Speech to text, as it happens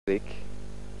Music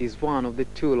is one of the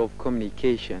tools of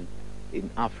communication in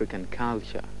African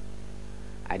culture.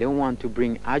 I don't want to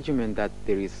bring argument that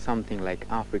there is something like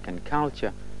African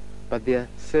culture, but there are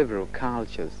several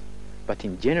cultures. But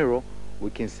in general, we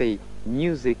can say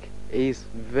music is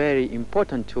very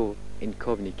important tool in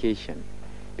communication,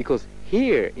 because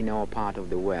here in our part of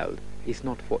the world, it's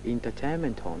not for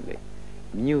entertainment only.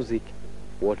 Music,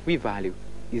 what we value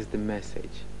is the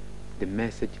message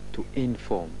to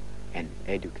inform and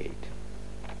educate.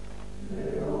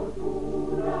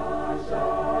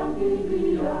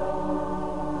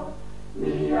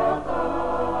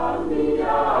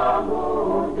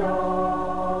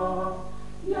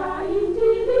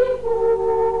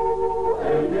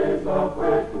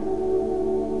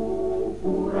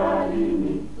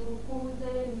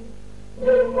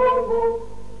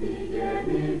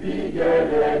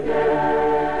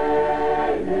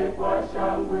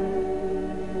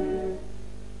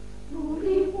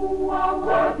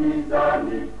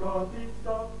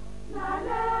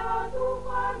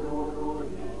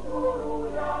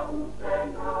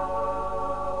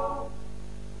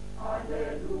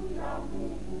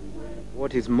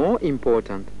 What is more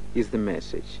important is the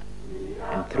message,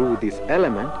 and through this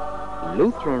element,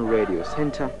 Lutheran Radio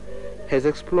Center has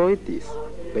exploited this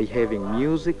by having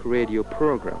music radio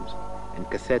programs and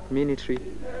cassette ministry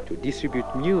to distribute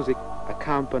music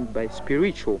accompanied by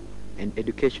spiritual and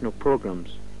educational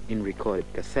programs in recorded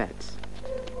cassettes.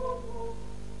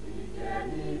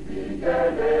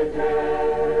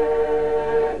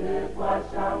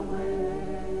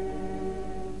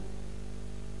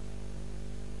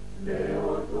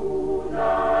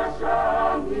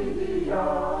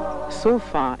 So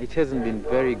far, it hasn't been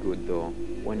very good though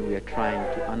when we are trying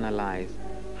to analyze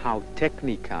how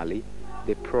technically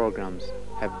the programs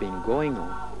have been going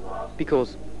on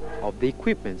because of the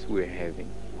equipments we're having.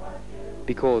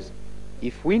 Because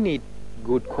if we need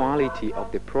good quality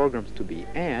of the programs to be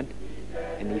aired,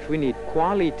 and if we need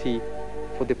quality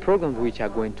for the programs which are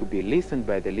going to be listened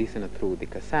by the listener through the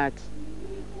cassettes,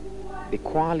 the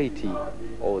quality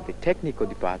or the technical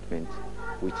departments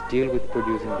which deal with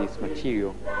producing this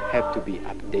material have to be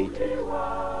updated.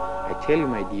 I tell you,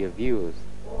 my dear viewers,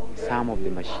 some of the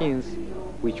machines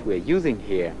which we're using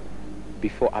here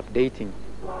before updating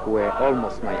were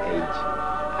almost my age.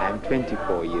 I'm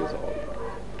 24 years old.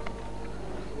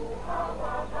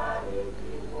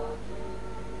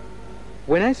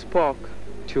 When I spoke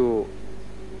to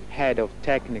head of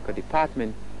technical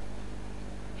department,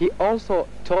 he also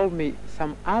told me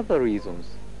some other reasons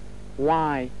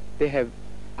why they have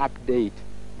updated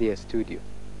their studio.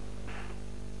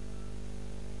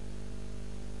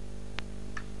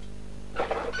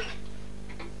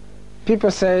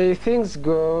 People say things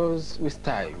goes with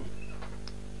time.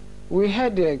 We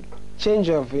had a change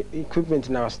of equipment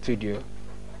in our studio.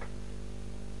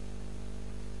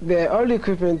 The old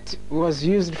equipment was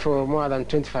used for more than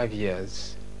 25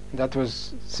 years. That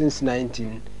was since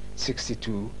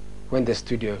 1962 when the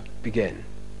studio began.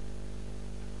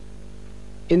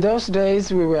 In those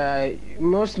days, we were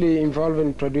mostly involved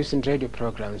in producing radio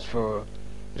programs for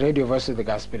Radio Voice of the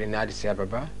Gospel in Addis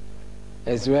Ababa,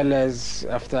 as well as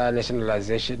after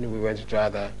nationalization, we went to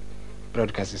other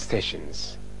broadcast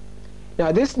stations.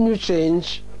 Now, this new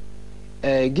change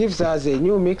gives us a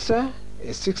new mixer,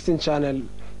 a 16-channel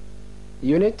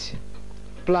unit,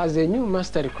 plus a new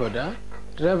master recorder,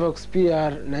 Revox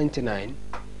PR99.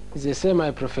 It's a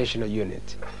semi-professional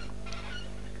unit.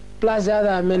 Plus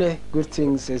other many good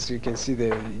things, as you can see,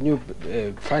 the new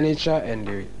furniture and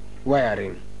the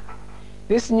wiring.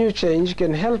 This new change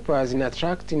can help us in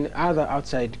attracting other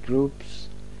outside groups,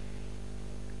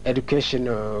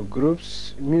 educational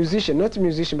groups, musicians, not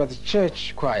musicians, but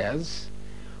church choirs,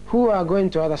 who are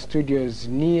going to other studios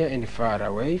near and far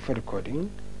away for recording.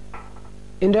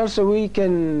 And also we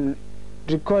can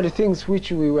record things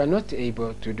which we were not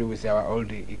able to do with our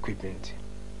old equipment.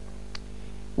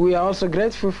 We are also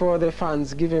grateful for the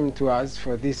funds given to us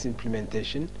for this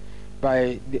implementation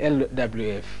by the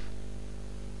LWF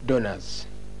donors.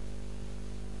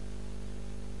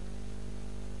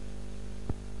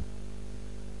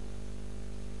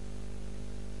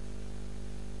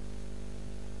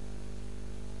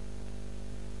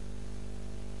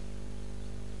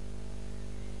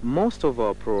 Most of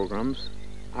our programs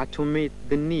are to meet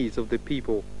the needs of the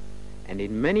people, and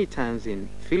in many times in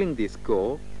filling this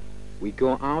goal, we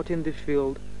go out in the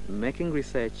field making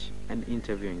research and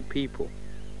interviewing people.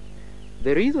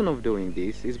 The reason of doing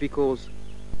this is because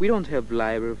we don't have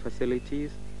library facilities,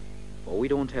 or we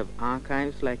don't have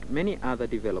archives like many other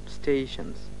developed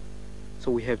stations.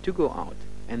 So we have to go out,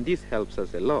 and this helps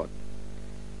us a lot,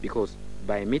 because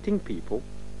by meeting people,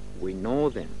 we know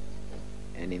them,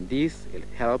 and in this it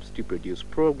helps to produce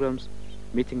programs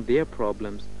meeting their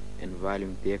problems and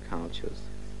valuing their cultures.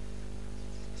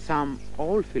 Some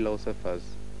old philosophers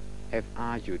have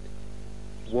argued,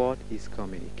 what is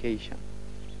communication?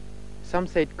 Some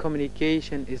said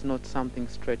communication is not something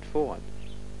straightforward.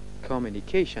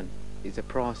 Communication is a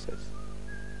process.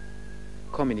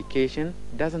 Communication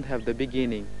doesn't have the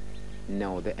beginning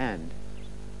nor the end.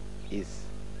 It's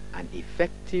an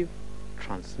effective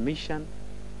transmission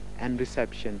and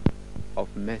reception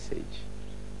of message.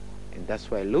 And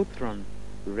that's why Lutheran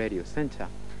Radio Center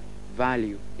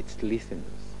value its listeners.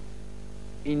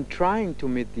 In trying to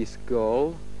meet this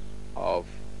goal of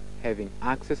having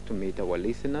access to meet our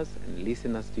listeners and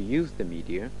listeners to use the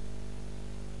media,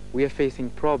 we are facing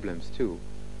problems too,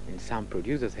 and some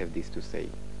producers have this to say.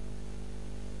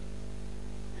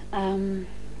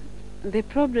 The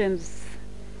problems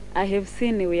I have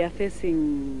seen we are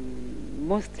facing,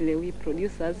 mostly we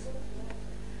producers,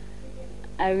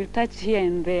 I will touch here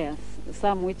and there,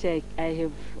 some which I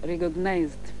have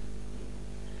recognized.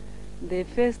 The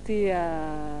first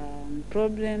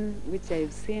problem which I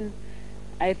have seen,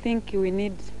 I think we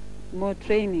need more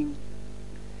training.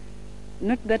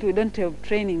 Not that we don't have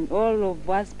training. All of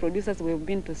us producers, we have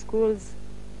been to schools,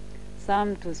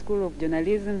 some to school of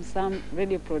journalism, some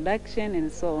radio production,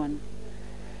 and so on.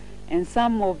 And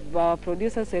some of our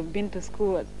producers have been to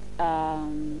school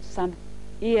some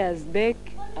years back,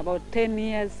 about 10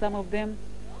 years, some of them.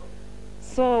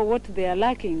 So what they are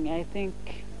lacking, I think,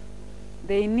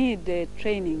 they need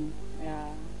training,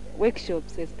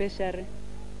 workshops especially,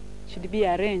 should be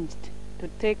arranged to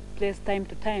take place time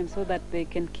to time so that they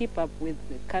can keep up with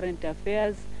the current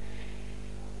affairs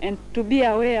and to be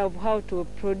aware of how to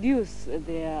produce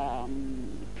their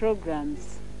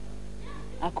programs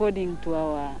according to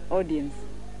our audience.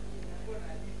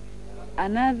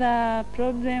 Another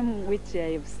problem which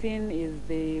I have seen is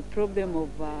the problem of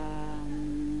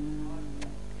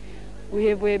we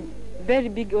have a very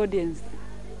big audience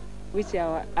which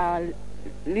are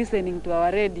listening to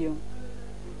our radio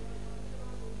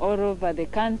all over the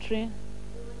country,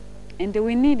 and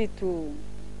we need to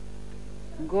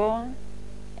go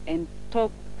and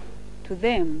talk to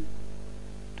them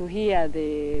to hear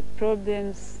the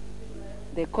problems,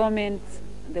 the comments,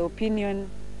 the opinion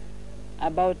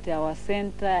about our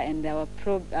center and our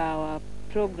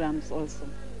programs also.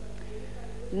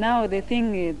 Now the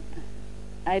thing is,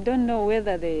 I don't know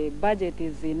whether the budget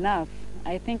is enough.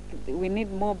 I think we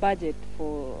need more budget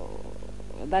for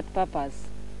that purpose,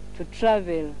 to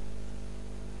travel,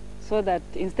 so that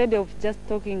instead of just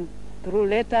talking through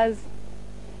letters,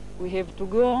 we have to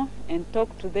go and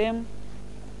talk to them,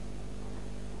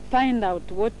 find out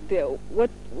what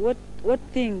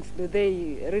things do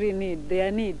they really need,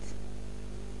 their needs,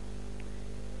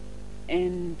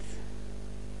 and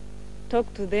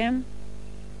talk to them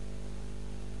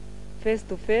face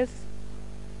to face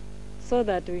so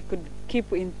that we could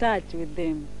keep in touch with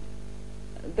them.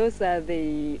 Those are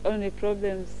the only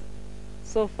problems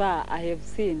so far I have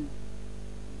seen.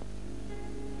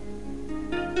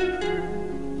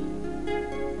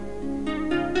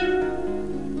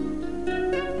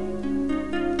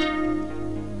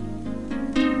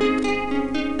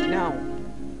 Now,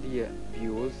 dear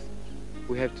viewers,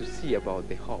 we have to see about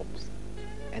the hopes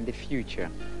and the future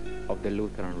of the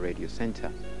Lutheran Radio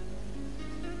Center.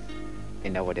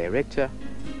 And our director,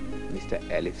 Mr.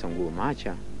 Ellis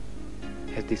Macha,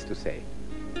 has this to say.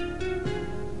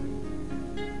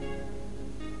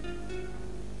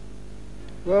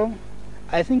 Well,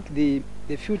 I think the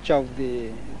future of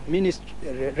the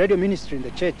radio ministry in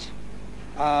the church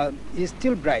is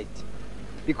still bright,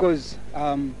 because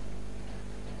the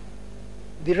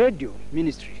radio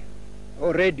ministry,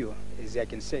 or radio as I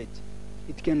can say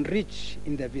it can reach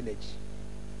in the village.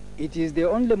 It is the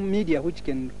only media which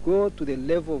can go to the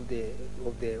level of the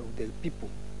people.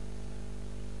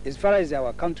 As far as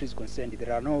our country is concerned,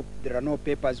 there are no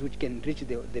papers which can reach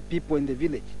the people in the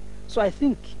village. So I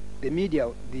think the media,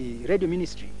 the radio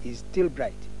ministry is still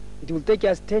bright. It will take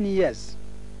us 10 years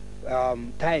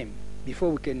time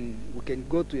before we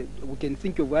can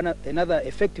think of another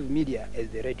effective media as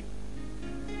the radio.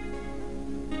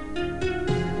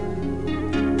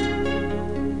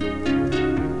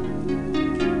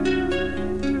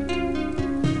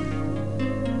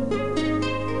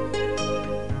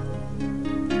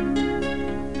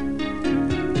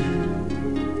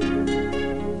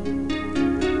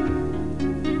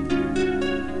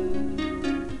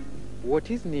 What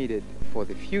is needed for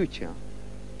the future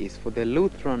is for the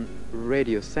Lutheran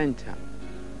Radio Center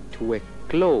to work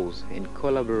close in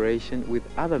collaboration with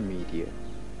other media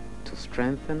to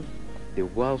strengthen the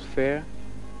welfare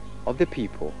of the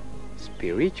people,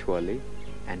 spiritually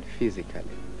and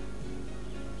physically.